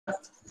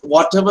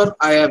whatever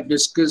I have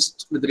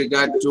discussed with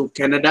regard to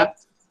Canada,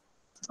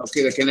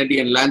 okay, the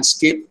Canadian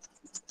landscape,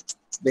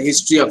 the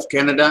history of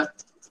Canada,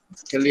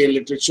 Canadian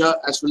literature,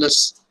 as well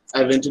as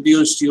I've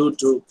introduced you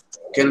to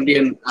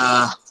Canadian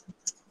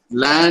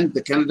land,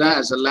 the Canada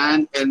as a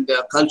land, and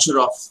the culture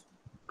of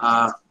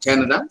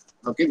Canada.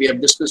 Okay, we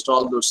have discussed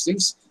all those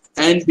things,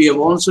 and we have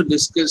also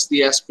discussed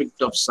the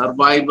aspect of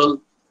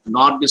survival,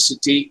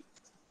 Nordicity,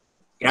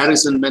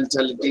 garrison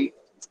mentality.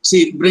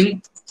 See,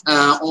 bring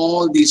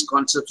all these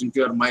concepts into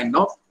your mind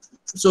now.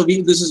 So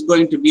this is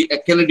going to be a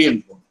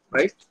Canadian poem,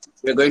 right?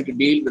 We're going to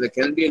deal with a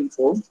Canadian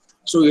poem.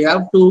 So we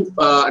have to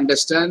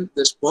understand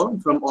this poem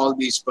from all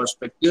these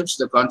perspectives,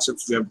 the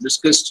concepts we have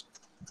discussed,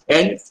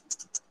 and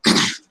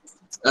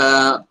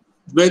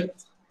with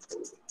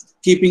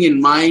keeping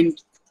in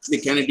mind the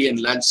Canadian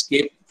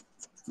landscape,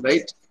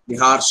 right? The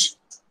harsh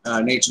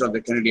nature of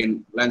the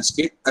Canadian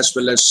landscape, as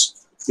well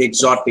as the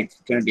exotic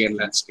Canadian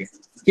landscape.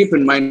 Keep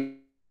in mind,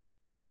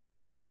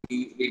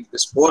 we read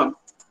this poem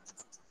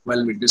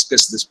while we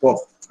discuss this poem,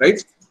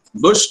 right?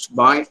 Bushed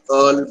by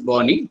Earle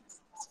Birney.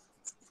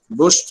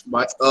 Bushed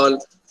by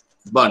Earle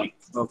Birney.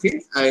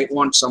 Okay, I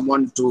want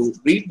someone to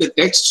read the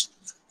text.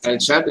 I'll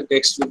share the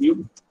text with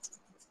you.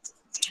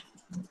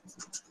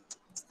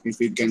 If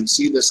you can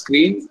see the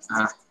screen,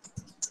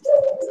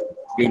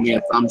 give me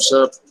a thumbs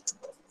up.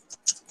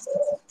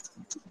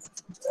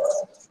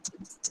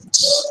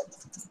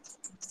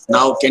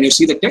 Now, can you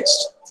see the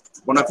text?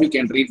 One of you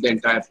can read the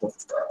entire poem.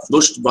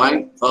 Bushed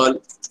by Earle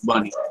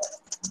Birney.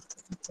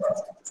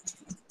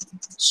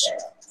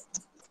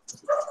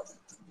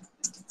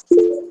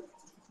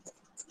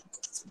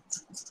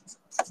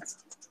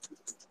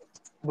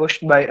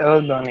 Bushed by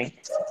Earle Birney.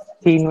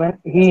 He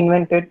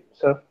invented,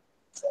 sir.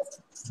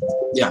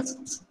 Yeah.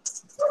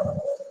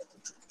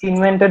 He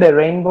invented a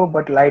rainbow,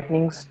 but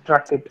lightning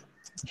struck it,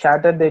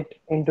 shattered it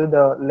into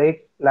the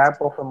lake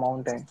lap of a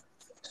mountain.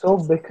 So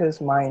big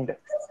his mind.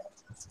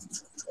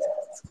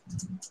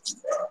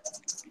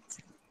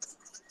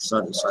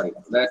 Sorry.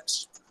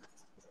 That's,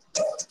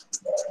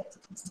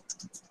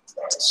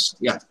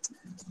 yeah.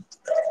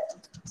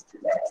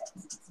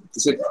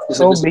 Is it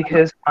So big visible?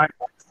 his mind.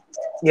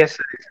 Yes,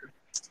 sir.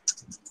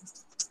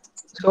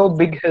 So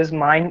big his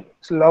mind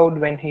slowed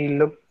when he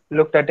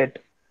looked at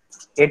it.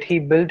 Yet he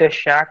built a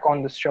shack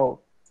on the shore,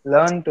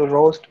 learned to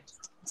roast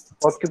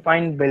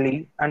porcupine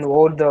belly, and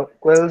wore the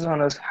quills on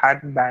his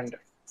hat band.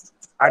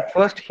 At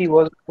first he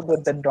was out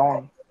with the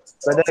dawn,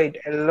 whether it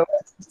yellow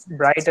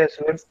bright as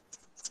wood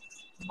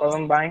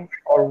columbine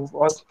or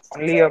was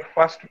only a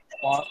first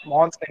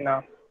moth in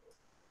a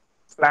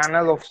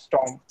flannel of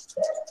storm.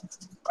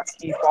 But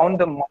he found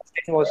the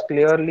mountain was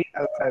clearly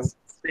alive,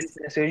 sent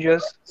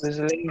messages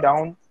whistling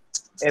down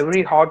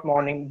every hot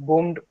morning,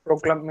 boomed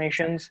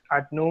proclamations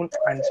at noon,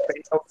 and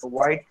sped out the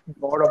white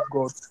god of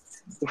gold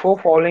before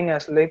falling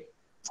asleep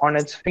on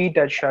its feet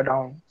at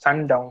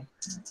sundown.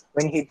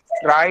 When he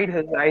tried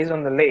his eyes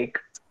on the lake,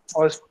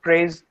 or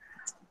sprays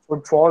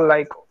would fall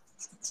like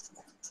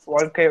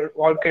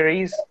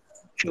Valkyries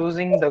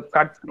choosing the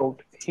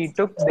cutthroat. He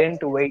took then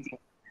to waiting,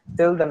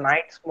 till the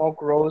night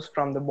smoke rose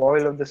from the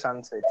boil of the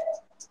sunset.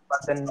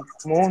 But the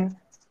moon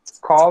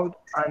carved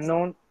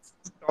unknown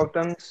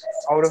totems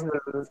out of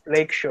the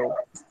lake shore.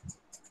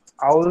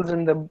 Owls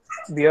in the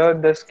bare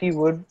dusky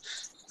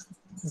woods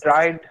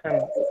dried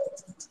him.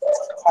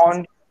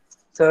 Horned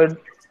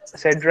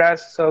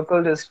cedars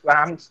circled his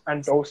swamps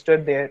and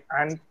toasted their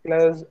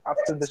antlers up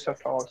to the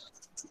shores.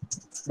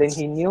 Then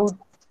he knew,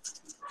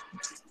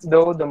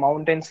 though the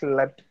mountain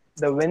slept,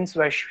 the winds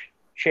were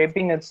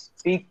shaping its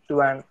peak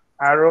to an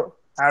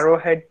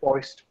arrowhead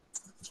poised.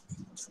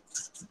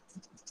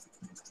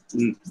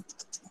 Mm.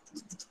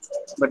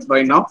 But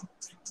by now,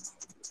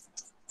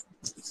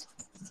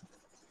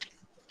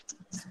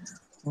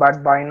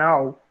 But by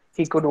now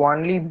he could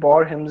only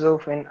bore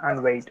himself in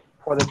and wait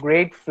for the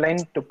great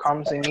flint to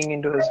come singing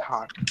into his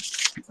heart.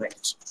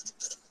 right.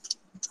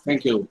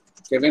 Thank you,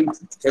 Kevin.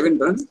 Kevin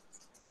Dunn.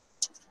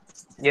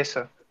 Yes,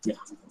 sir. Yeah.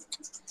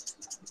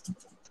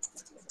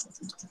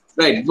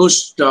 Right.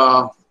 Bush.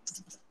 What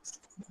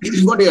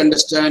do you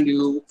understand?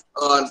 You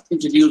are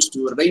introduced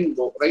to a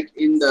rainbow, right?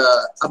 In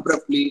the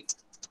abruptly,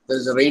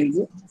 there's a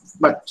rainbow,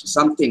 but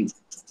something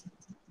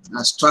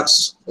struck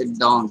it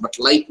down. But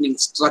lightning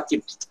struck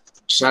it,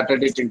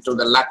 shattered it into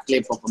the lap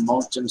of a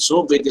mountain.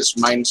 So big his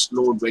mind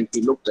slowed when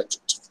he looked at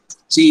it.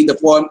 See, the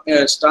poem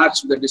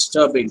starts with a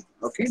disturbing,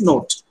 okay,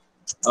 note.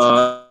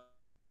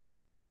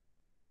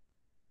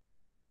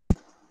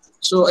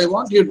 So I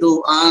want you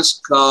to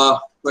ask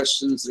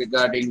questions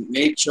regarding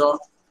nature.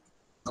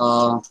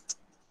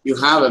 You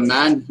have a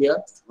man here,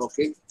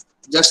 okay?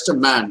 Just a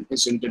man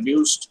is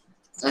introduced,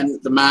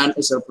 and the man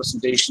is a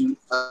representation.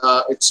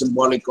 It's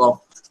symbolic of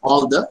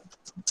all the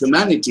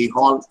humanity,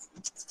 all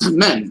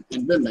men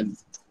and women.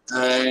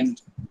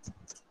 And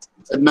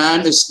a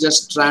man is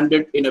just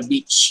stranded in a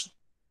beach.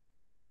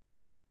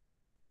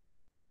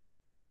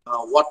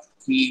 What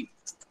he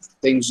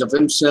thinks of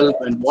himself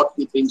and what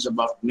he thinks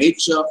about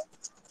nature.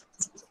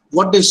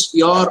 What is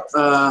your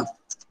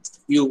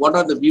What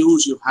are the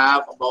views you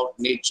have about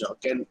nature?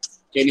 Can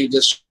you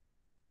just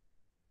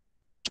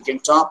you can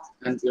talk,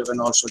 and you can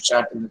also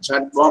chat in the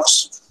chat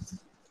box.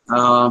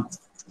 Uh,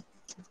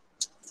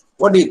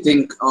 what do you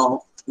think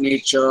of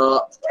nature?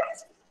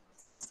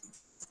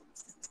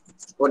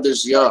 What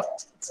is your,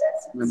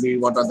 maybe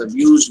what are the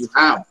views you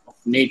have of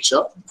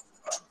nature?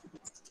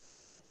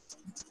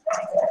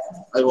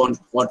 I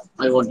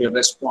want your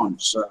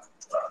response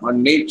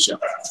on nature.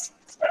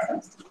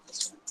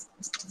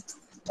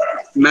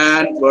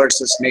 Man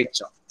versus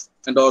nature,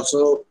 and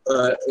also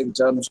in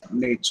terms of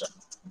nature.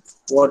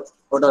 What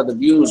are the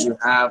views you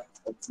have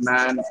of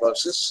man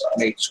versus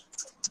nature?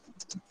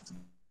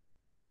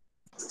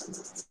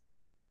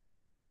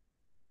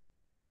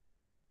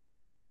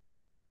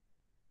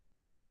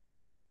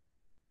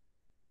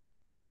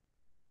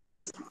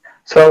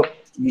 So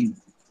Hmm.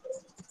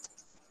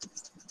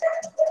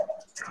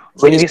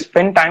 when Yes, we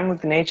spend time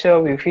with nature,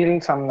 we feel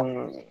some.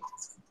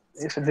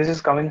 This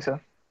is coming, sir.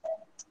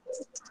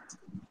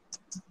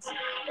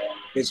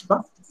 yes, pa?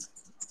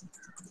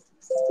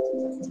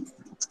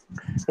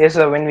 Yes,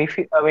 sir. When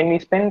we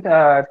spend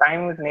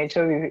time with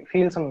nature, we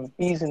feel some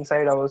peace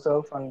inside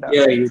ourselves, and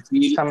Yeah, you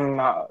feel some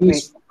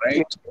peaceful, we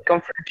right?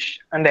 become fresh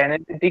and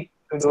energetic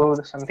to do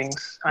some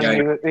things, and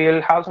Yeah. we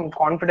will have some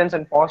confidence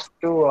and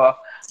positive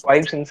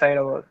vibes inside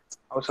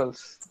ourselves.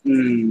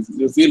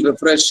 You feel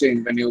refreshing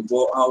when you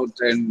go out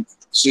and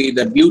see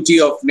the beauty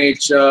of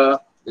nature,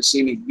 the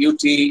scenic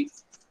beauty,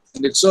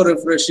 and it's so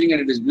refreshing and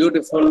it is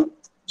beautiful,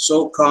 so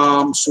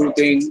calm,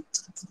 soothing.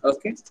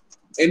 Okay.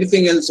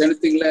 Anything else?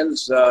 Anything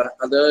else?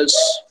 Others?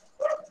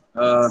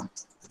 Uh,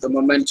 the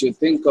moment you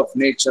think of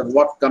nature,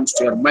 what comes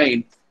to your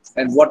mind,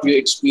 and what you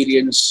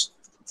experience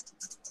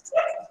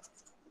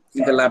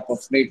in the lap of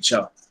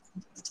nature?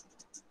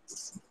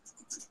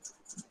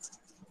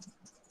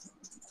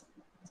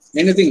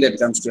 Anything that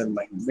comes to your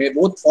mind,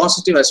 both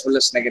positive as well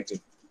as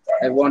negative.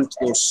 I want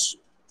those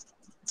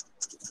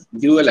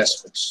dual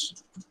aspects.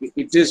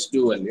 It is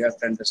dual, you have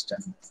to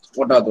understand.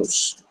 What are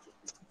those?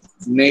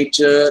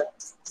 Nature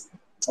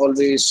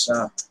always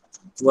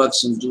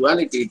works in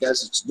duality, it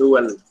has its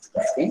dual.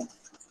 Okay?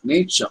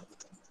 Nature.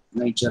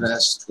 Nature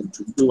has the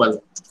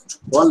dual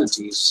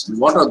qualities. And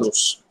what are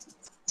those?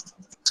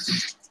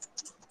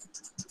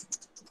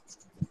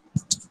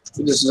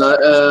 It is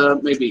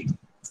maybe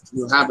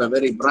you have a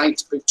very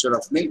bright picture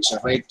of nature,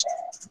 right?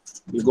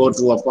 You go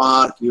to a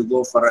park, you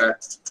go for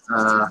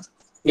a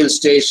hill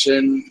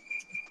station,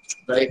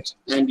 right?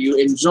 And you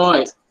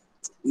enjoy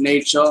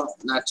nature,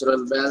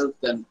 natural wealth,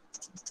 and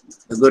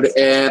the good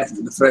air,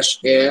 the fresh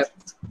air,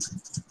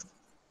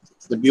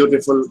 the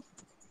beautiful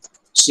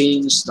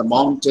scenes, the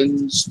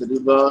mountains, the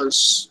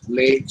rivers,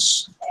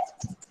 lakes,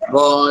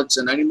 birds,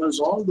 and animals.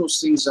 All those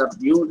things are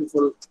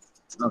beautiful,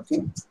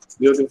 okay?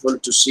 Beautiful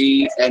to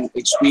see and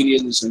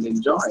experience and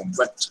enjoy.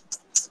 But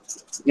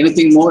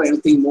anything more,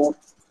 anything more?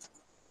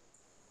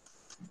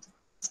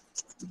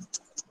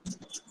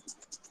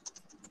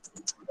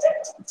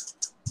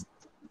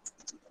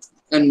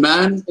 And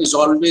man is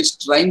always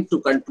trying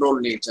to control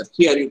nature.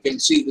 Here you can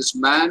see this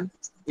man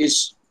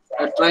is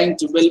trying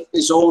to build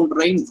his own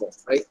rainbow,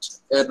 right?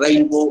 A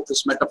rainbow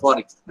is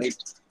metaphoric, right?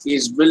 He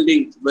is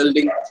building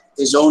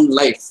his own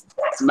life.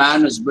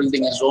 Man is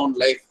building his own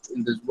life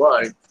in this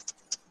world,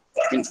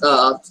 in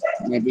earth,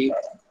 maybe.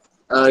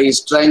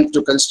 He's trying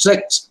to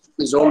construct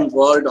his own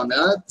world on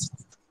earth,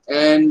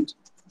 and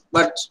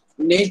but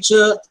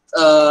nature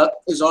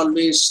is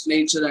always,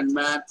 nature and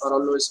man are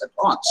always at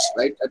odds,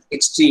 right? At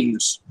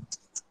extremes.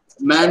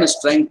 Man is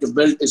trying to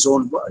build his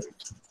own world,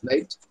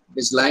 right?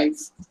 His life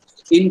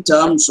in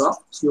terms of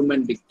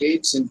human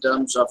dictates, in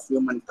terms of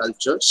human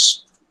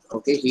cultures.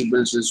 Okay, he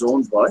builds his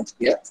own world,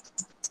 yeah,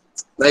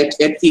 right?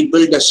 Yet he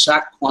built a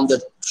shack on the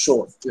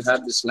shore. You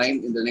have this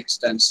line in the next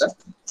stanza.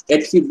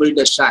 Yet he built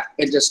a shack,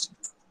 just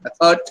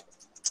uh,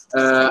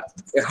 a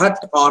hut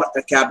or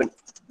a cabin.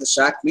 The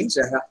shack means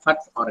a hut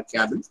or a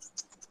cabin.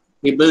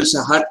 He builds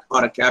a hut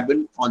or a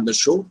cabin on the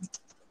shore.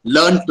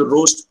 Learn to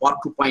roast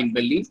porcupine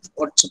belly.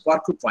 What's a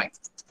porcupine?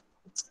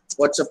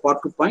 What's a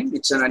porcupine?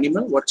 It's an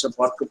animal. What's a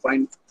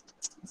porcupine?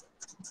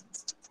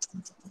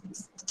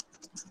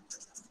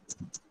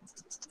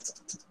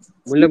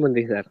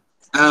 முள்ளமுந்தி sir.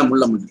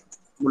 முள்ளமுள்ளி.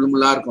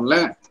 முள்ளுமுள்ளா இருக்கும்ல.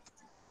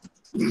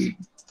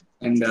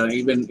 And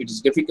even it is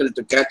difficult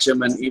to catch him,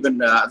 and even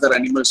other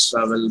animals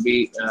they'll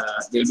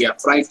be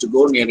afraid to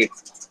go near it.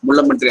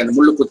 Mullamantri and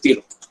mullu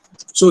kuthirum.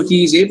 So he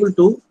is able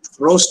to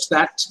roast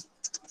that,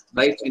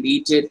 right, and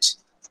eat it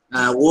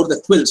over the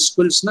quills.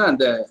 Quills na and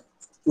the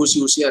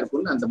ஊசியா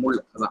இருக்கும் அந்த முள்,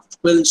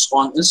 quills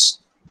on his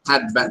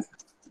headband.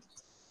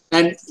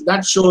 And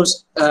that shows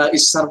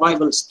his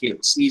survival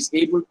skills. He is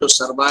able to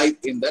survive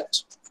in that,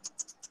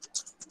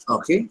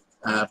 okay,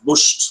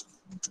 bushed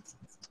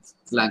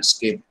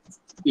landscape.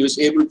 He was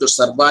able to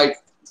survive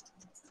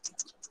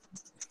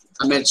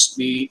amidst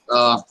the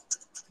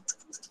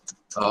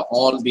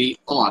all the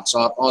odds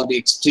or all the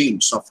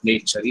extremes of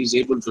nature. He is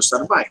able to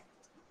survive.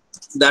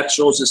 That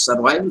shows his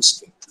survival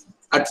skill.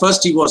 At first,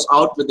 he was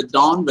out with the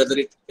dawn, whether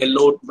it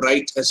yellowed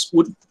bright as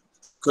wood,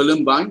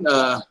 columbine,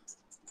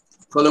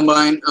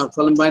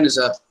 Columbine is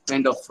a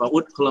kind of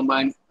wood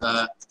columbine,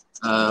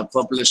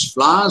 purplish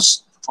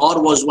flowers,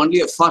 or was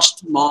only a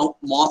first moth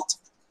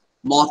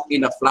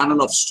in a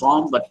flannel of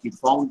storm, but he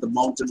found the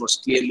mountain was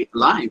clearly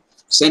alive.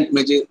 Sent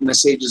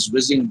messages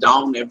whizzing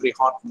down every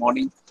hot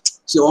morning.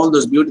 See all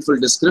those beautiful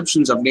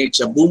descriptions of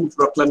nature. Boomed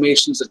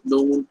proclamations at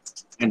noon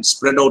and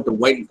spread out a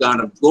white gown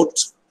of goat.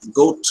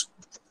 Goat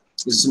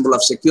is a symbol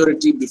of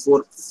security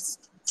before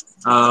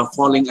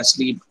falling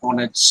asleep on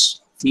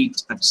its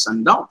feet at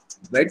sundown.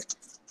 Right.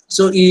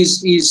 So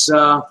he's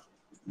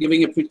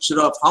giving a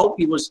picture of how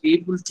he was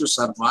able to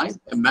survive.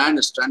 A man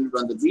is stranded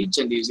on the beach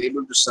and he is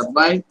able to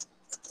survive,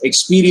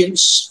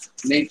 experience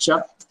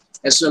nature,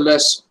 as well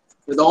as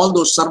with all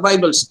those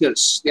survival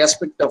skills, the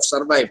aspect of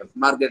survival.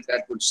 Margaret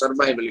Atwood,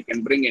 survival, you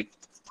can bring in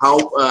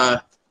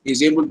how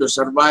he's able to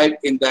survive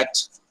in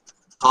that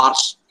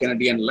harsh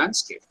Canadian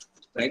landscape,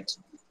 right?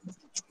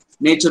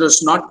 Nature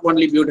is not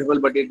only beautiful,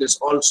 but it is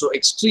also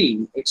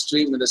extreme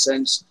in the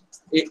sense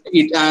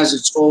it has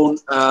its own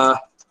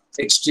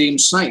extreme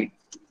side,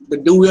 the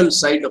dual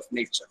side of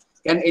nature.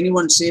 Can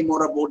anyone say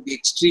more about the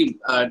extreme,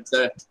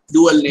 the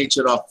dual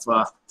nature of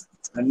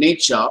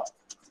nature?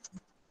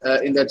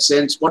 In that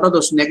sense, what are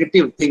those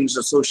negative things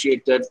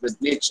associated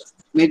with nature?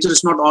 Nature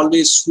is not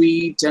always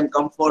sweet and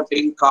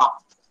comforting, calm.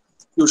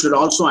 You should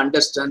also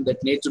understand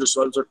that nature is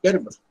also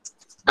terrible,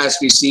 as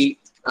we see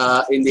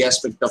in the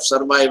aspect of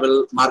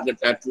survival, Margaret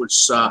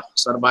Atwood's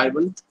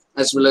survival,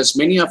 as well as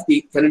many of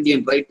the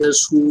Canadian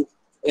writers who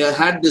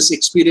had this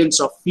experience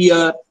of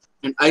fear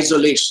and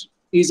isolation.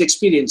 He's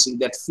experiencing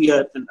that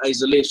fear and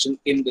isolation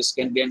in this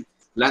Canadian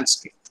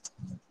landscape.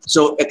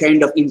 So a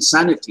kind of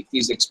insanity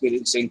he's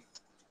experiencing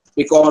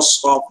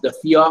because of the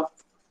fear,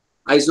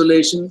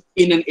 isolation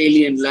in an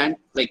alien land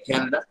like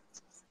Canada.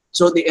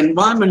 So the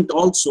environment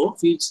also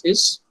feels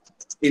his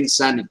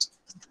insanity,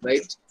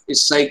 right?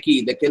 His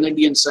psyche, the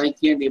Canadian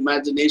psyche and the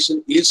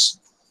imagination is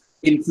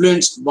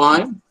influenced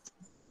by,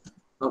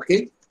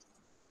 okay,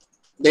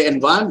 the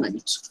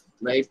environment,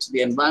 right?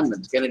 The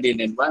environment, Canadian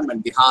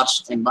environment, the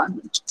harsh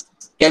environment.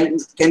 Can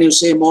you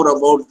say more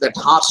about that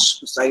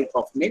harsh side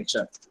of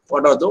nature?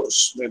 What are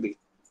those, maybe?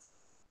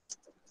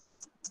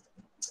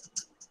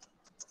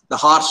 The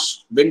harsh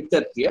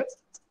winter here.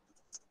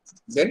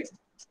 Then,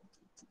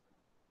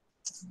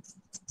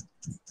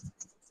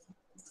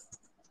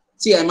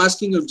 see, I'm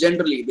asking you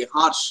generally the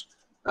harsh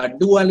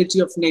duality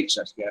of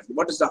nature here.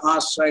 What is the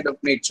harsh side of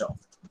nature?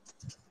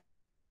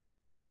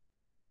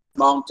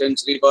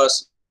 Mountains,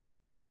 rivers,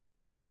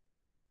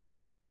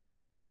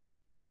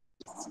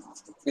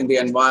 in the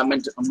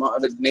environment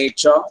with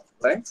nature,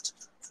 right?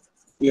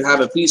 You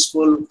have a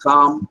peaceful,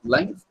 calm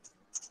life.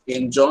 You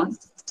enjoy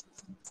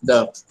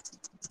the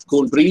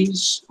cool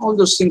breeze, all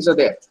those things are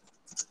there,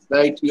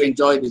 right? You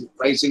enjoy the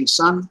rising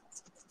sun,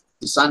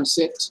 the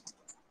sunset.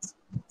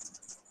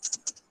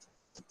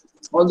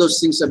 All those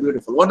things are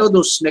beautiful. What are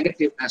those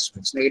negative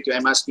aspects? Negative,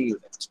 I'm asking you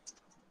that.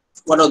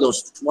 What are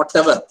those?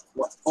 Whatever,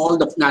 all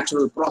the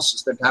natural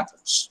process that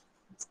happens.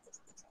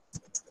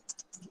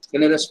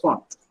 Can you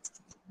respond?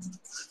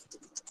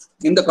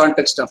 In the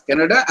context of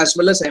Canada, as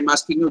well as I'm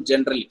asking you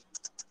generally.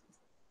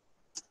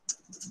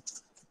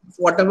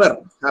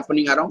 Whatever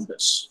happening around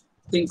us.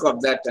 Think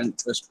of that and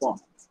respond.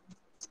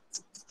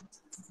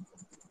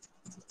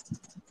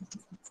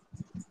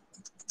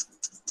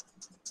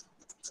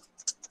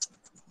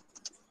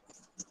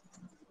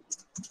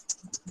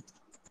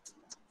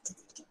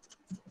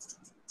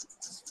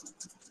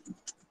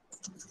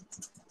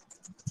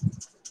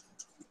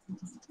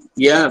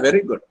 Yeah,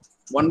 very good.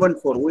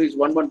 114. Who is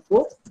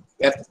 114?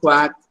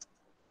 Earthquake.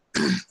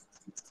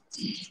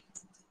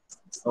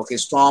 Okay,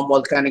 storm,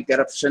 volcanic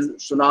eruption,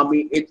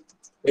 tsunami.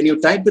 When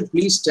you type it,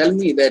 please tell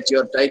me that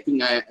you're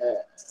typing.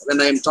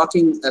 When I'm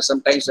talking,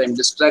 sometimes I'm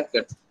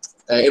distracted.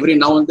 Every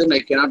now and then I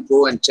cannot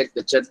go and check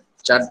the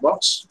chat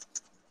box.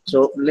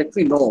 So let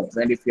me know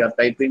when if you are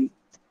typing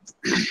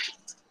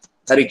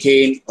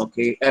hurricane,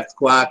 okay,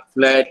 earthquake,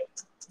 flood,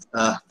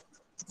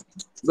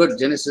 good,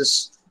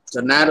 Genesis,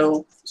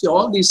 tornado. See,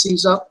 all these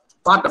things are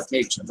part of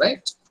nature,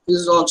 right? This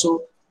is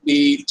also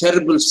the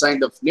terrible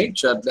side of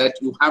nature that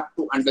you have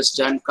to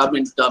understand, come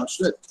in terms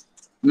with.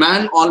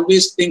 Man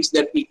always thinks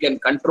that he can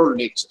control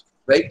nature,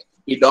 right?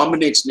 He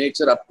dominates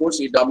nature. Of course,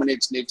 he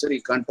dominates nature.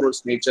 He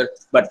controls nature,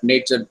 but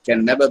nature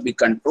can never be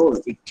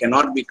controlled. It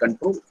cannot be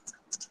controlled,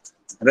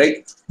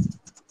 right?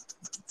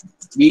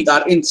 We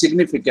are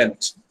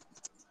insignificant,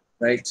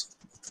 right?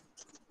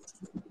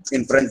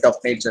 In front of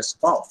nature's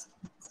power.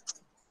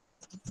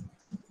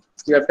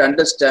 You have to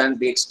understand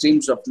the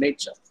extremes of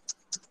nature.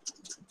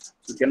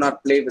 You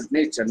cannot play with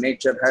nature.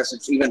 Nature has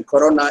its, even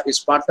corona is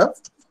part of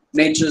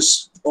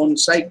nature's own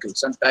cycle.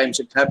 Sometimes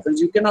it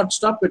happens, you cannot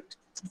stop it.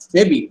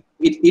 Maybe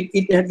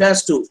it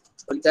has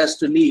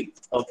to leave,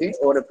 okay,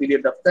 over a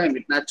period of time.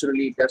 It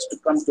naturally has to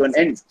come to an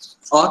end.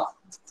 Or,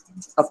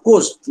 of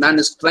course, man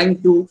is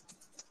trying to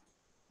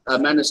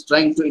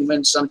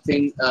invent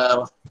something.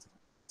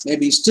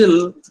 Maybe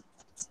still,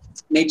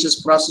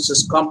 nature's process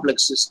is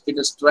complex. It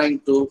is trying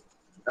to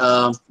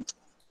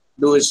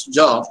do its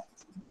job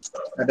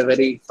at a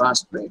very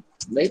fast rate,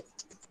 right?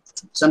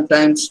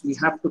 Sometimes we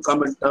have to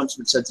come in terms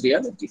with such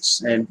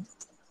realities. And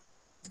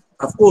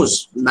of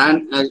course,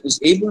 man is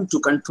able to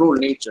control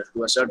nature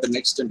to a certain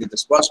extent. It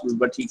is possible,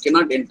 but he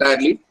cannot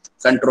entirely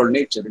control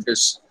nature. It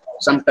is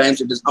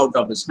sometimes it is out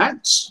of his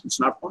hands. It's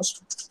not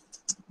possible,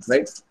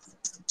 right?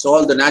 So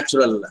all the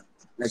natural,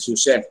 as you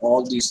said,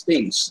 all these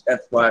things,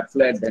 earthquake,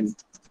 flood, and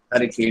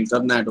hurricane,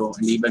 tornado,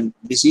 and even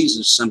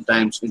diseases,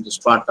 sometimes it is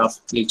part of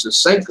nature's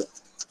cycle.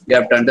 You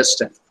have to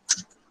understand.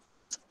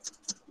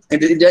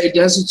 And it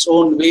has its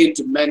own way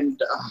to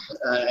mend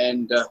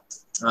and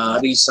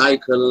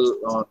recycle,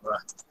 or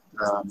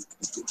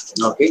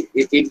okay,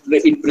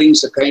 it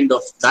brings a kind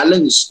of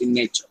balance in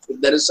nature. If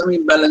there is some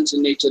imbalance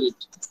in nature,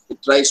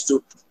 it tries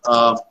to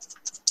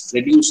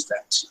reduce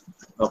that,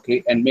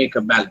 okay, and make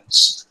a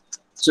balance.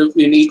 So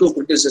in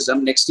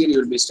eco-criticism, next year you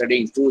will be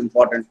studying two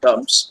important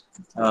terms,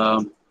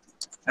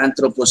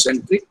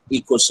 anthropocentric,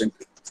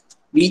 ecocentric.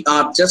 We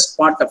are just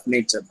part of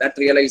nature. That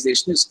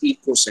realization is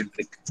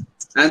ecocentric.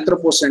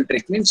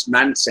 Anthropocentric means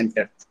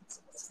man-centered.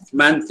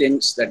 Man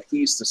thinks that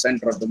he is the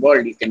center of the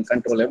world, he can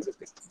control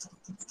everything.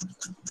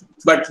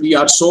 But we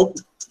are so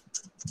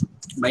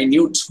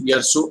minute, we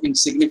are so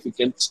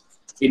insignificant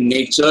in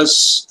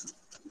nature's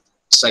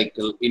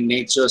cycle, in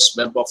nature's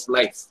web of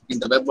life. In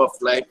the web of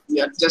life, we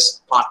are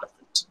just part of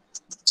it.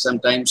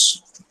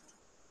 Sometimes,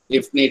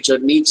 if nature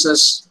needs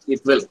us,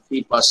 it will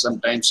keep us.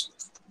 Sometimes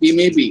we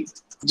may be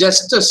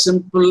just a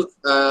simple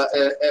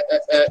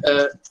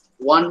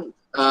one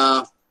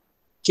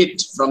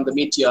hit from the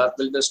meteor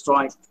will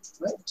destroy,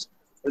 right?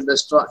 Will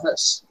destroy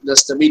us.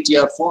 Just the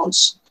meteor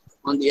falls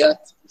on the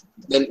earth,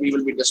 then we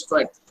will be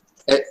destroyed.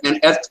 An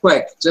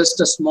earthquake, just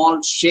a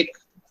small shake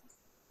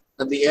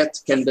of the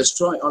earth can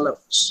destroy all of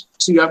us.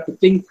 So you have to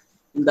think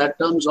in that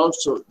terms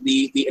also.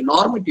 The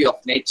enormity of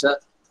nature,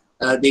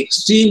 the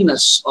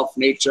extremeness of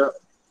nature,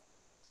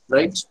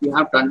 right? You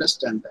have to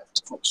understand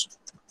that also,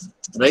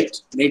 right?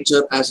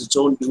 Nature has its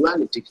own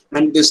duality.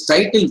 And this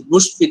title,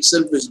 Bushed,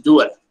 itself is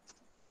dual,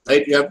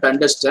 right? You have to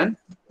understand.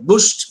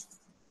 Bushed,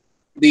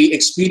 the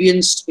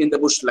experienced in the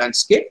bush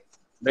landscape,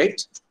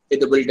 right? In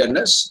the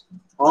wilderness,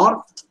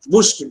 or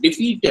bushed,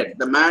 defeated.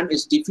 The man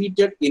is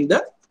defeated in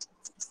the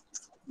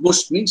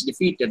bush means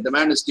defeated. The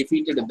man is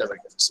defeated in the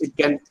wilderness. It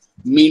can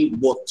mean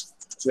both.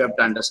 So you have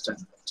to understand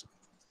that,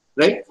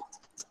 right?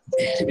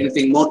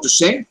 Anything more to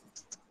say?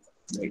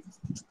 Right.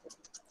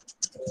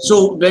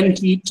 So when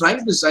he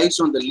tried his eyes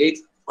on the lake,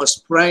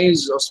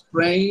 ospreys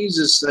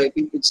is, I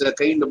think it's a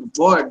kind of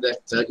bird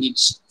that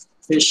eats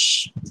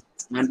fish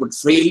and would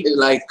feel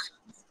like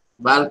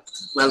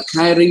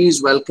Valkyries.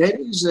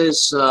 Valkyries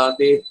is,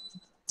 they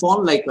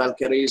fall like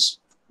Valkyries.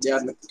 They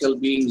are mythical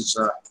beings.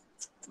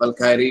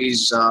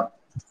 Valkyries,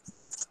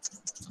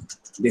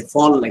 they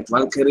fall like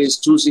Valkyries,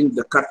 choosing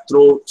the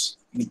cutthroat.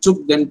 He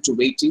took them to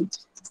waiting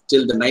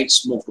till the night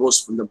smoke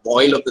rose from the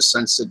boil of the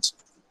sunset.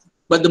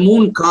 But the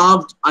moon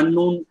carved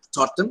unknown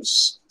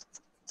totems,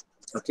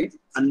 okay,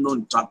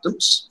 unknown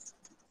totems,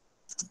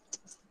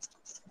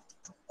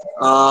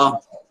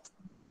 out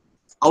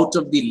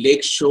of the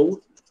lake shore.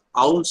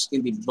 Owls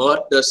in the bird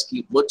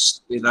dusky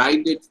woods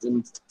derided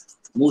in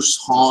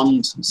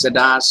moose-horned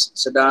cedars,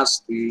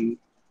 the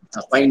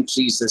pine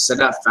trees, the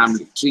cedar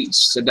family trees,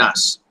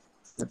 cedars,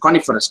 the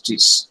coniferous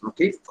trees,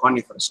 okay,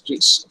 coniferous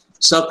trees,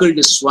 circled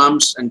the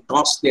swamps and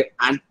tossed their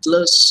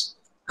antlers,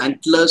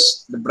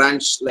 the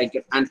branch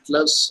like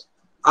antlers,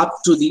 up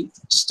to the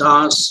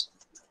stars.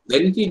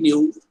 Then he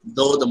knew,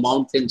 though the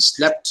mountains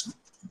slept,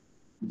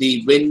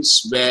 the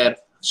winds were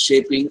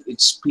shaping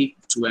its peak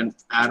to an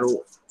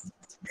arrow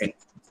head.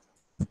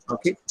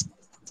 Okay,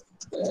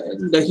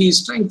 and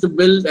he's trying to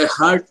build a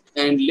hut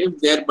and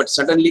live there, but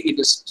suddenly it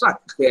is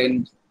struck.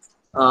 And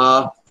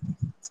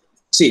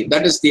see,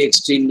 that is the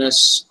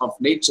extremeness of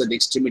nature, the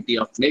extremity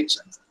of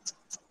nature.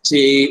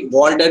 See,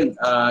 Walden,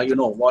 you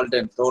know,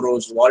 Walden,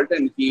 Thoreau's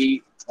Walden,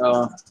 he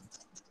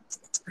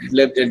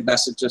lived in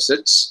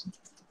Massachusetts.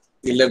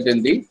 He lived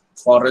in the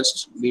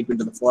forest, deep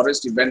into the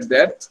forest. He went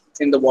there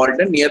in the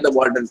Walden, near the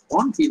Walden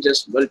pond. He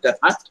just built a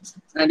hut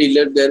and he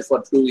lived there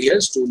for 2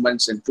 years, 2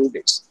 months and 2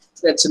 days.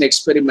 That's an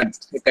experiment,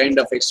 a kind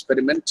of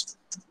experiment,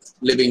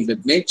 living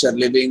with nature,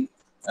 living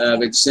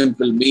with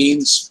simple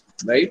means,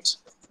 right?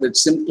 With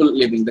simple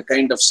living, the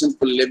kind of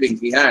simple living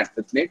he had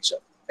with nature.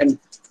 And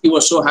he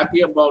was so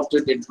happy about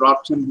it. It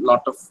brought him a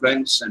lot of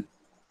friends, and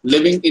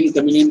living in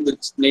communion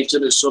with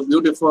nature is so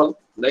beautiful,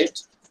 right?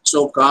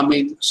 So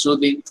calming,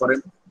 soothing for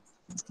him.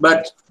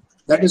 But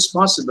that is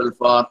possible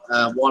for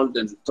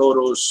Walden,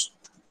 Thoreau's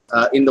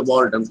in the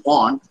Walden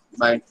pond.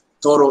 By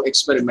Thoreau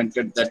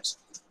experimented that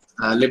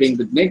living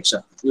with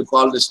nature. You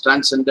call this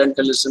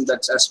transcendentalism.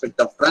 That's aspect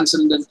of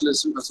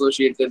transcendentalism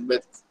associated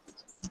with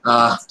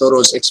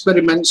Thoreau's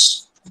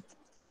experiments.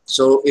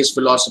 So his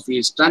philosophy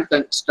is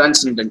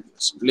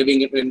transcendentalism,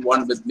 living in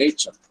one with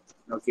nature.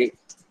 Okay,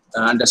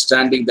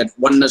 understanding that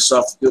oneness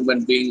of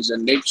human beings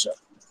and nature,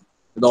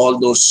 with all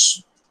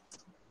those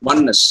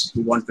oneness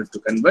he wanted to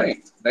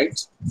convey,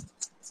 right?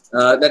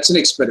 That's an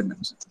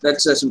experiment.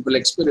 That's a simple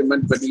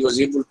experiment, but he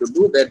was able to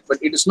do that.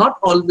 But it is not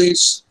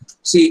always,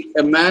 see,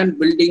 a man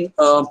building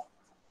a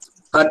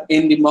hut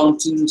in the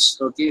mountains.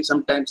 Okay,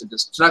 sometimes it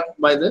is struck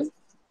by the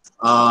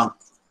uh,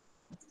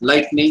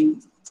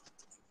 lightning.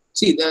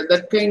 See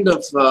that kind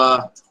of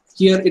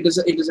here it is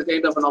a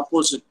kind of an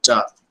opposite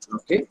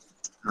okay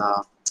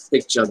uh,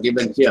 picture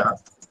given here.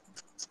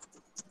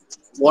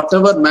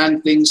 Whatever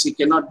man thinks he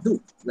cannot do,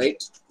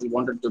 right? He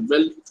wanted to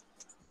build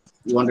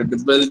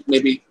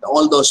maybe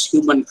all those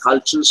human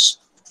cultures,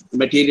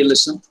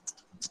 materialism,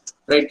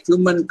 right?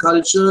 Human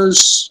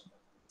cultures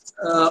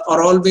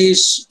are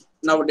always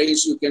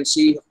nowadays you can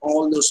see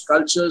all those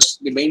cultures,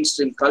 the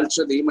mainstream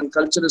culture, the human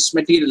culture is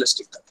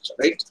materialistic culture,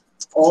 right?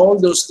 All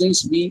those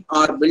things we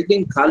are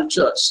building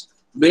cultures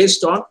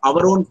based on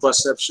our own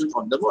perception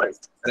of the world,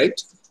 right?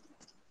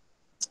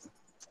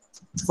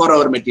 For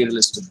our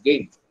materialistic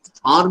gain.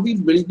 Are we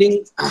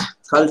building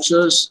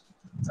cultures?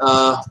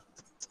 Are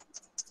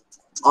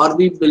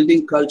we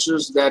building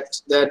cultures that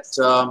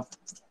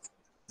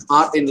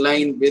are in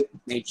line with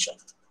nature?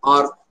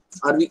 Or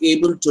are we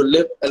able to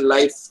live a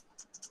life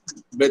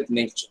with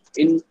nature,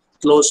 in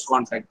close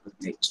contact with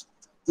nature?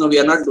 No, we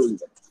are not doing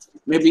that.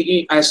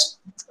 Maybe as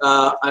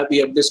we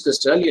have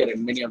discussed earlier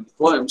in many of the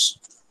poems,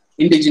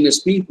 indigenous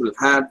people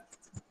have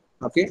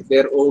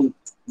their own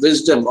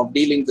wisdom of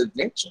dealing with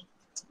nature.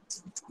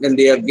 And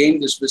they have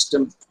gained this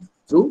wisdom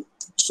through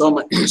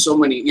so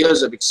many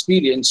years of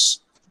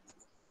experience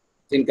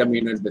in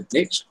communion with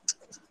nature,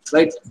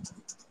 right?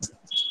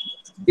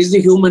 Is the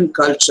human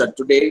culture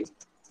today,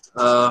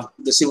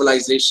 the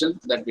civilization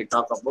that we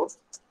talk about,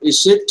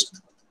 is it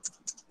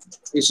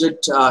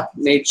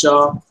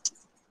nature,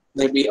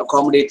 maybe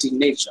accommodating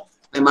nature?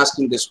 I'm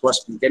asking this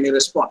question. Can you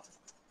respond?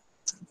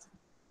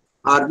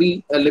 Are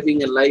we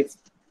living a life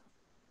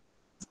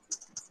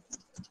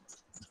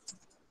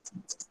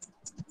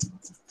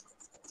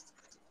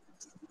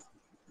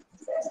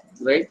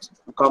right,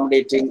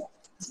 accommodating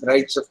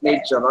rights of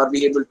nature? Are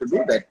we able to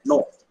do that?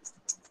 No,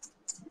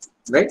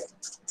 right?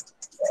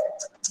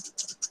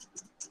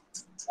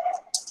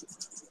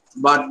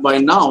 But by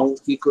now,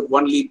 he could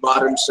only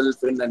bar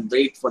himself in and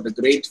wait for the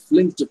great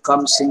flint to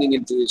come singing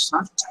into his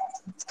heart.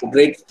 The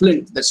great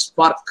flint, the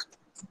spark,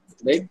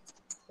 right?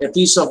 A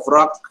piece of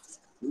rock,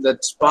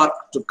 that spark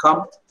to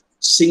come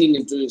singing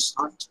into his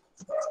heart,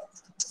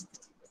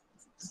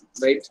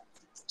 right?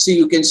 See,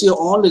 you can see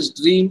all his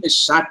dream is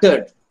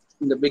shattered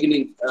in the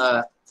beginning.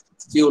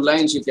 Few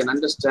lines you can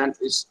understand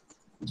his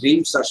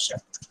dreams are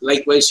shattered.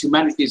 Likewise,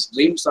 humanity's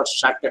dreams are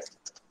shattered.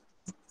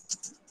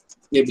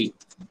 Maybe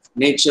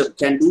nature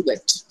can do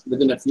that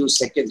within a few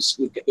seconds.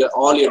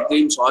 All your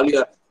dreams, all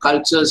your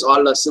cultures,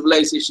 all the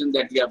civilization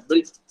that you have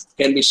built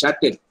can be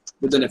shattered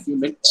within a few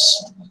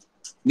minutes.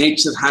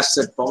 Nature has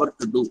that power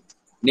to do.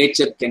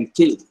 Nature can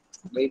kill,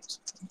 right?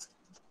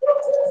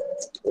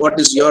 What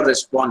is your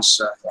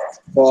response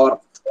for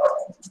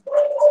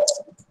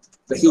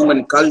the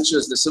human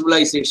cultures, the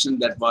civilization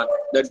that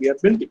we are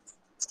building?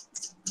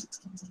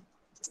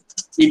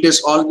 It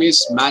is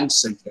always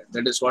man-centered.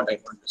 That is what I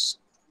want to say.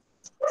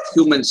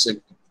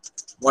 Human-centered.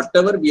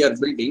 Whatever we are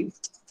building,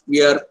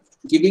 we are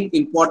giving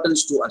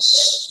importance to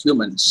us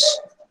humans,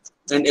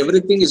 and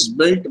everything is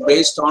built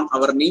based on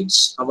our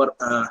needs, our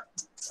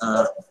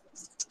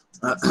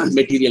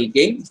material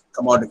gain,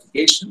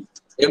 commodification.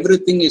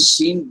 Everything is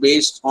seen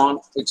based on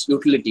its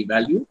utility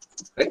value,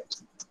 right?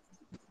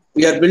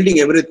 We are building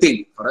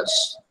everything for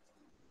us.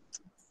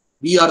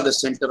 We are the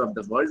center of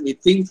the world. We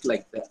think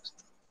like that.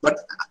 But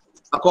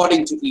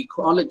according to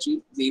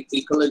ecology, the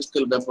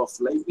ecological web of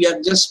life, we are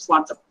just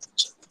part of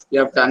it. You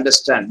have to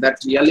understand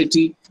that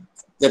reality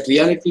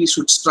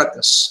should strike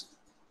us,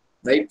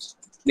 right?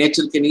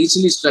 Nature can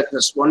easily strike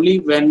us only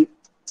when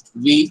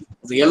we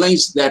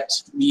realize that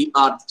we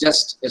are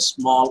just a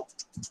small,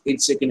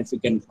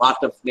 insignificant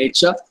part of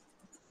nature.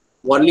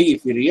 Only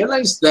if we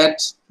realize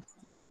that,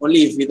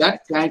 only if we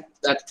that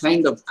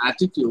kind of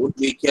attitude,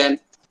 we can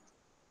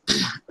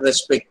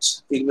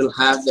respect. We will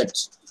have that.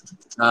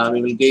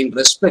 We will gain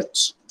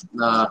respect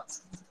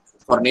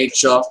for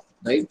nature,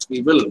 right?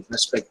 We will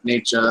respect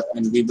nature,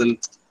 and we will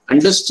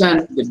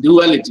understand the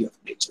duality of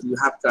nature. You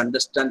have to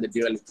understand the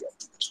duality of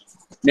nature.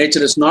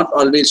 Nature is not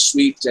always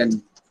sweet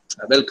and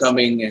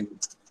welcoming and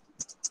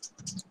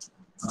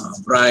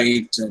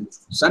bright and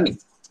sunny,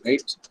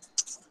 right?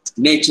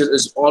 Nature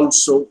is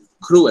also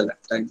cruel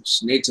at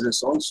times. Nature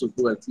is also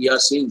cruel. We are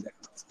seeing that.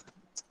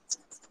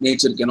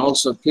 Nature can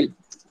also kill.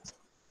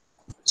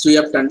 So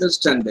you have to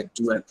understand that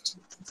duality.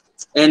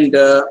 And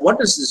what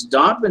is this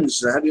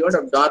Darwin's? Have you heard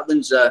of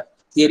Darwin's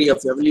theory of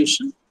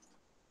evolution?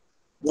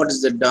 What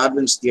is the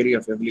Darwin's theory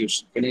of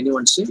evolution? Can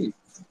anyone say it?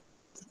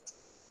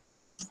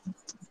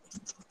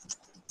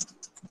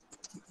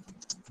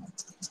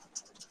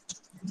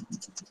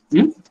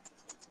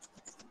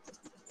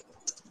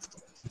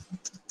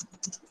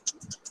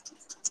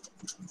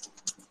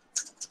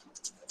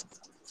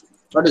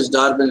 What is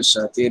Darwin's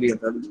theory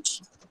of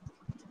evolution?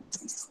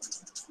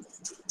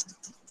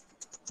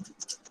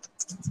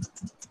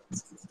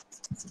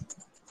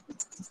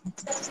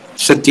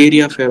 So theory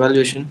of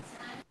evolution.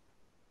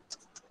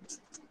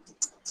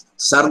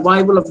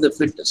 Survival of the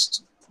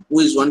fittest. Who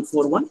is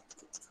 141?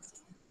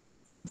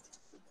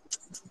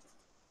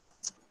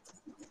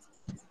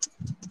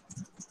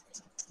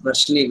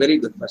 Varshini, very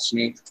good,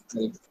 Varshini.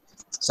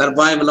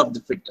 Survival of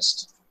the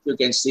fittest. You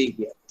can see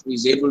here. He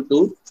is able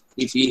to,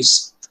 if he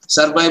is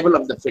survival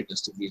of the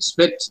fittest, if he is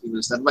fit, he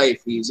will survive.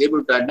 If he is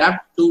able to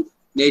adapt to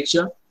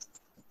nature,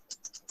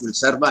 he will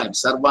survive.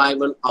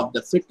 Survival of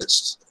the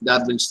fittest.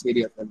 Darwin's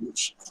theory of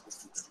evolution.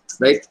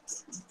 Right?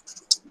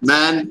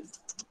 Man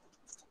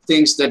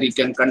thinks that he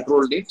can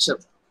control nature,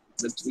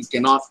 but he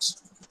cannot.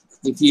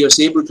 If he is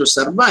able to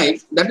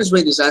survive, that is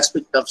why this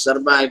aspect of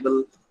survival,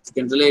 you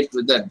can relate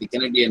with that, the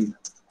Canadian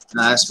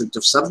aspect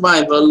of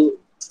survival,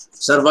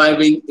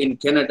 surviving in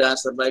Canada,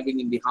 surviving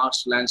in the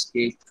harsh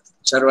landscape,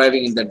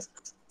 surviving in the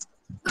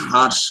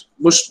harsh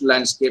bush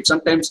landscape.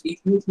 Sometimes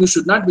you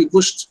should not be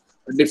bushed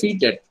or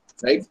defeated,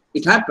 right?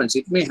 It happens,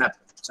 it may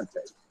happen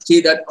sometimes. See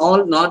that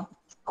not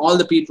all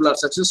the people are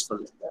successful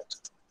in that,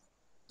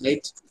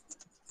 right?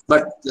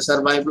 But the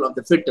survival of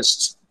the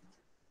fittest.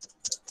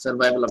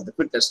 Survival of the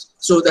fittest.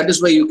 So that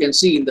is why you can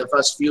see in the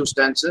first few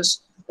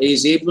stanzas, he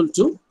is able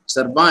to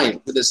survive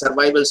with the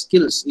survival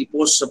skills. He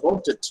posts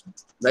about it,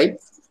 right?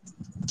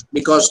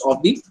 Because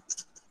of the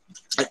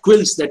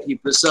quills that he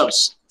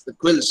preserves, the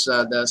quills,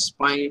 the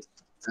spine,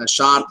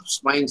 sharp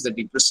spines that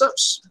he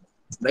preserves,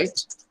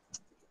 right?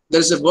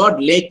 There is a word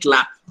lake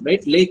lap,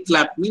 right? Lake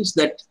lap means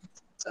that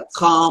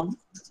calm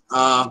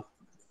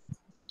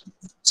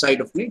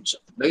side of nature,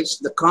 right?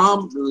 The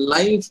calm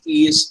life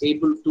he is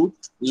able to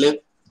live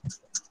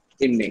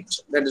in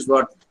nature. That is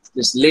what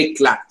this lake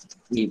lap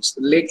means.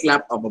 The lake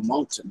lap of a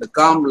mountain. The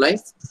calm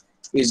life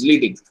is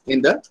leading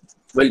in the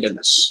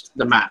wilderness,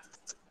 the man.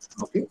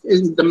 Okay,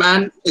 the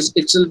man is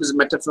itself is a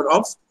metaphor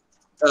of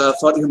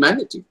for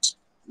humanity.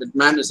 That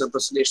man is a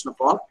representation of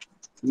all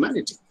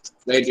humanity.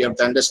 Right? You have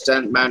to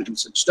understand man in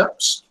such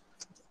terms.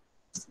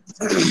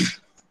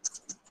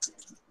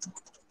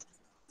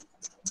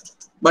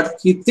 But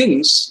he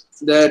thinks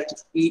that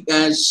he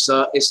has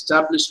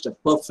established a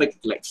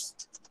perfect life.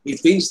 He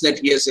thinks that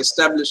he has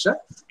established a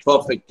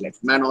perfect life.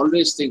 Man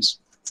always thinks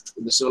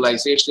the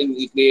civilization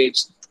he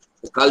creates,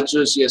 the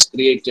cultures he has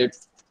created.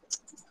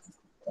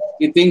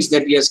 He thinks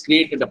that he has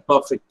created a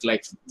perfect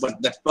life,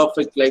 but that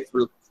perfect life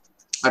will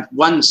at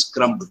once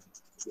crumble.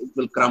 It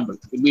will crumble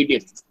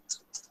immediately.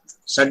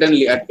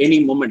 Suddenly, at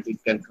any moment,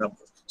 it can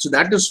crumble. So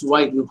that is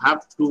why you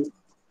have to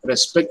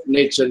respect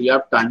nature. You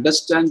have to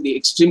understand the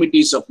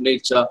extremities of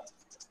nature,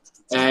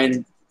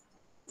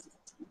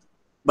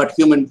 but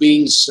human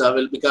beings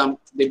become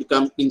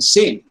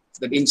insane.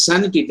 That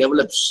insanity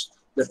develops,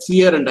 the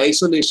fear and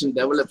isolation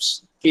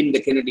develops in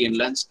the Canadian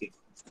landscape,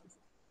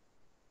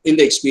 in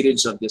the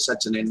experience of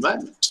such an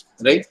environment,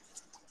 right?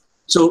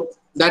 So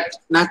that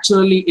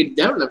naturally it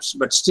develops,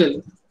 but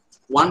still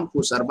one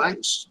who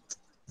survives,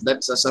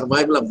 that's a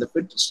survival of the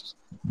fittest,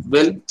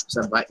 will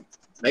survive,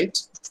 right?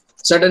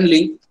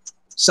 Suddenly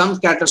some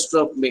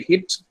catastrophe may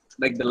hit,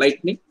 like the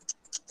lightning,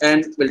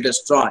 and will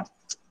destroy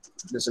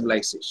the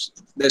civilization,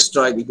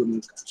 destroy the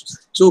human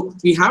cultures. So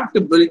we have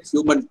to build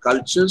human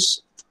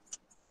cultures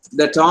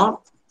that are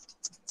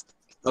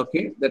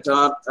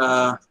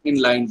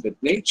in line with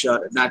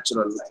nature,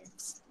 natural life,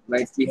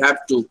 right? We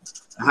have to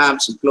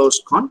have some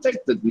close contact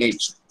with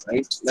nature,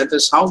 right? That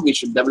is how we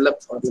should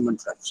develop our human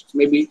cultures.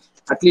 Maybe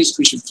at least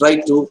we should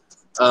try to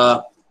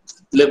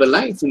live a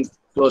life in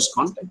close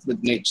contact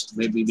with nature.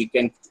 Maybe we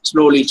can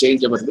slowly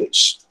change our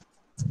ways.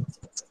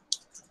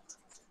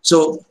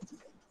 So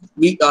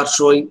we are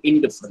showing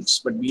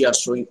indifference, but we are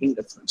showing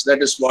indifference.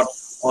 That is what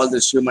all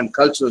these human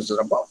cultures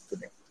are about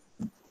today.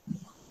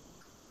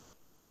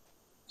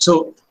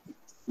 So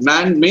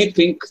man may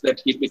think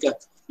that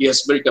he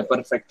has built a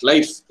perfect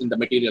life in the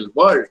material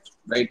world,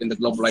 right? In the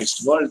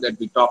globalized world that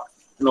we talk,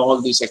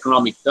 all these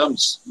economic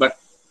terms, but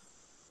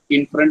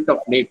in front of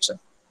nature,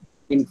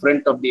 in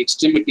front of the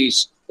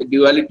extremities, the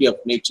duality of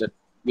nature,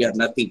 we are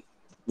nothing.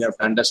 We have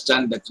to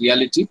understand that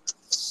reality.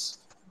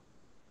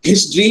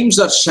 His dreams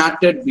are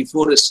shattered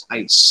before his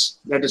eyes.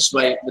 That is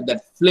why with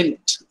that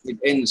flint, it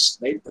ends,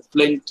 right? The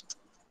flint.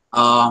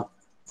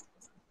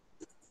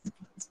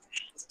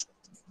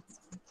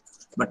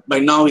 But by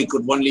now he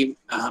could only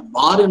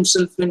bar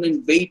himself in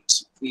and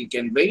wait. He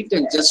can wait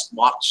and just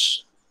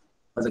watch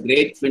for the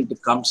great flint to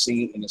come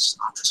singing in his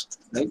heart,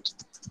 right?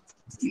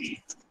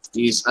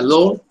 He is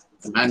alone.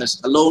 The man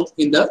is alone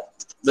in the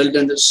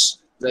wilderness,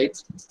 right?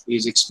 He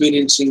is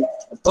experiencing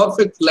a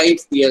perfect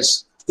life. He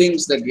has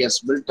things that he has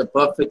built a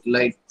perfect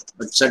life,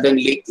 but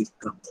suddenly it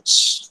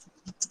crumbles.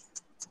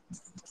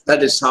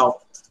 That is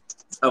how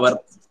our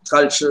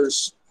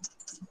cultures,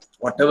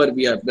 whatever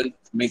we have built,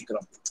 may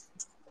crumble.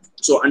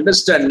 So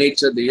understand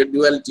nature, the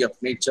duality of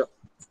nature,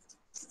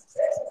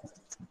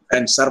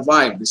 and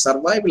survive. The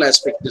survival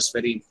aspect is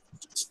very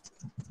important.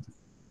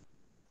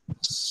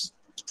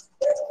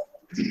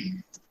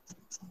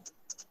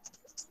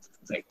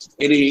 Right.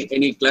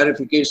 Any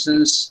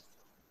clarifications?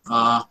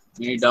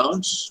 Any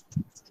doubts?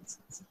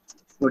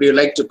 Would you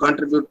like to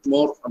contribute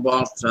more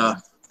about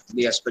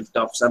the aspect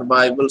of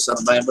survival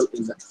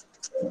in the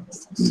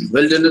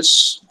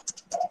wilderness?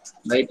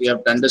 Right. You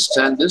have to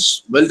understand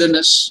this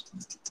wilderness.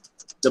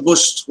 The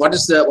bush. What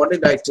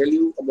did I tell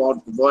you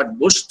about the word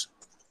bushed?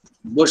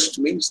 Bushed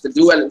means the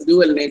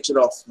dual nature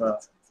of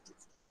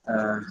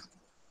uh,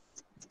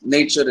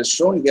 nature is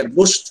shown here.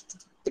 Bushed,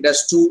 it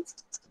has two,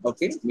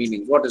 okay,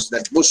 meaning. What is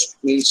that? Bushed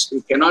means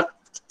you cannot,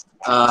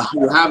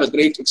 you have a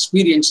great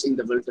experience in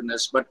the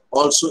wilderness, but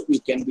also you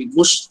can be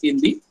bushed in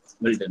the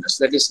wilderness.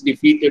 That is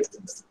defeated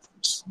in the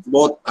wilderness.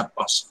 Both are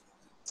possible.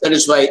 That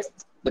is why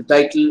the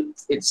title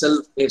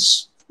itself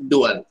is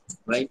dual,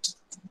 right?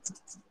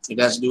 It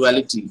has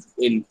duality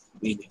in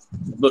meaning.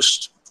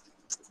 Bushed.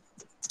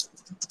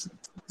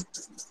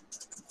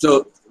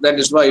 So that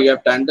is why you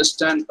have to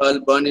understand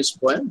Earle Birney's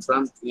poem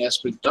from the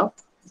aspect of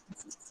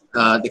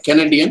the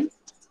Canadian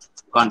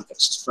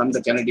context. From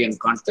the Canadian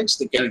context,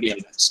 the Canadian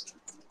landscape.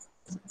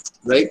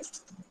 Right?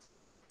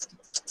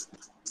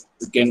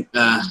 You can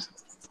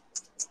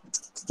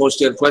post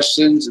your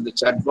questions in the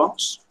chat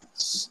box.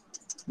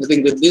 I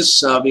think with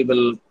this we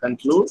will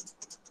conclude.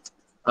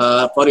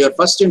 For your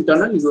first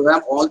internal, you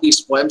have all these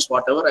poems,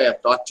 whatever I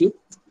have taught you,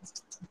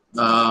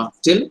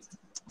 till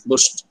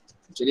Bushed.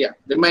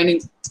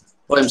 Remaining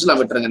poems, you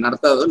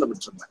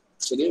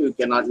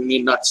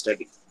need not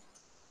study.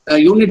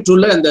 Unit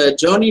 2 and the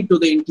journey to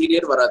the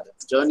interior,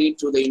 journey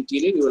to the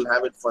interior, you will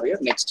have it for your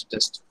next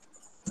test.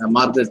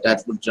 Margaret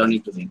Atwood, journey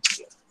to the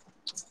interior.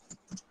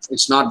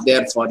 It's not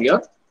there for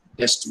your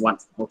test 1.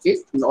 Okay,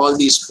 and all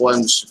these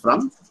poems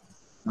from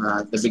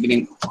the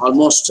beginning,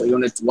 almost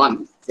unit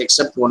 1,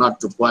 except 1 or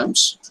 2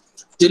 poems,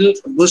 till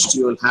Bushed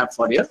you will have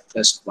for your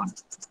test 1.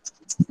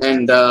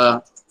 And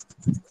I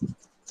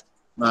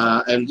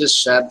will just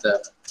share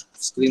the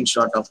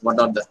screenshot of what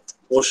are the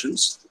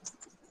portions.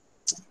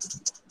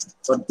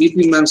 For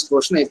PP Man's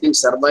portion, I think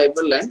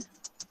survival and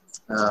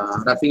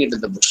roughing it in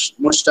the bush.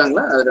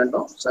 Muchstangla, I don't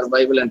know,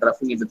 survival and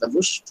roughing it in the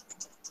bush.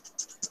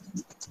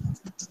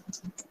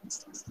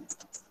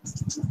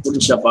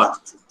 Pudishapa.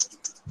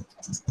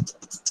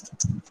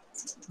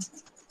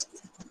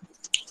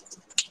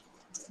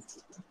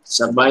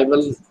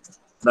 Survival,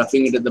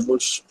 roughing it in the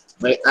bush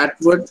by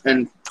Atwood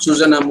and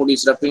Susanna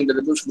Moody's roughing it in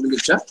the bush.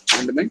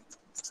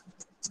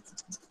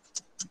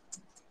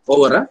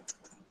 Over.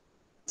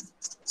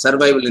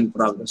 Survival in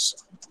progress.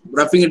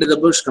 Roughing it in the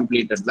bush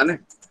completed.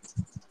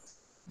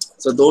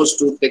 So those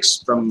 2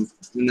 texts from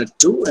unit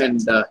 2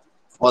 and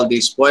all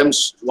these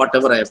poems,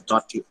 whatever I have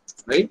taught you,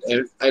 right?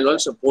 I'll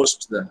also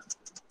post the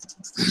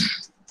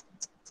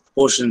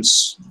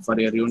portions for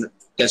your unit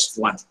test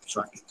 1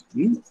 shortly.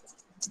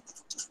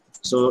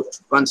 So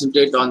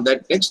concentrate on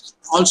that text.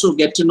 Also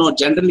get to know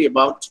generally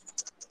about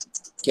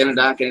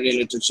Canada, Canadian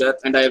literature,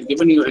 and I have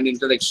given you an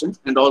introduction,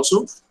 and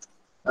also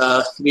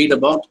read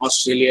about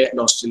Australia and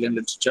Australian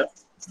literature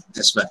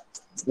as well.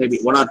 Maybe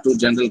 1 or 2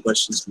 general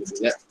questions maybe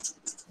there.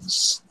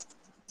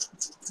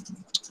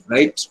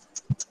 Right?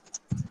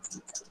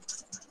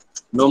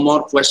 No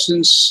more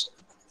questions?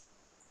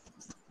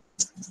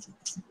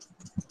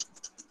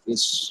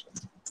 Yes.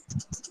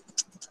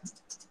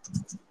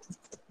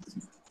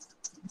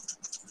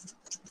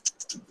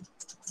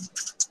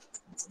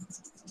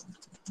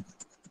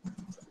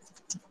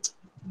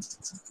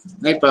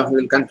 Right,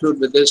 we will conclude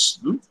with this.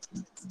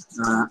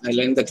 I'll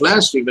end the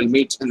class. We will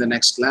meet in the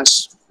next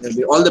class.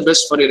 Maybe all the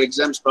best for your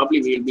exams.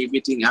 Probably we will be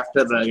meeting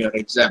after your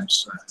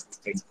exams.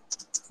 Okay.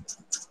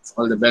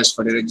 All the best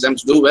for your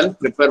exams. Do well,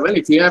 prepare well.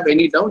 If you have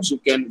any doubts, you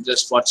can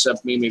just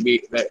WhatsApp me.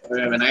 Maybe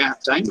when I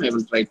have time, I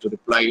will try to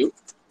reply you.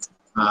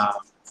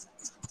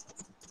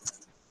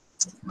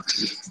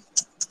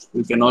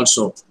 You can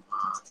also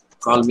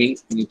call me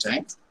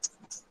anytime.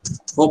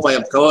 Hope I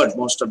have covered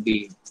most of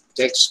the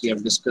texts. We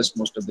have discussed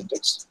most of the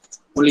texts.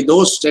 Only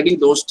those study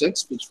those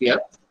texts which we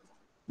have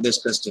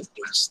discussed in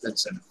class.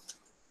 That's enough.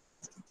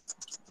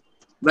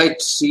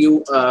 Right. See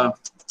you.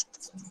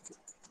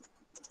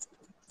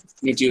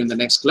 Meet you in the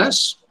next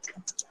class.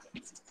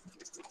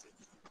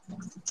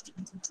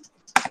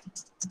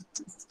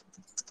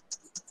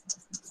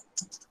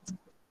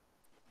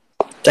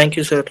 Thank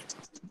you, sir.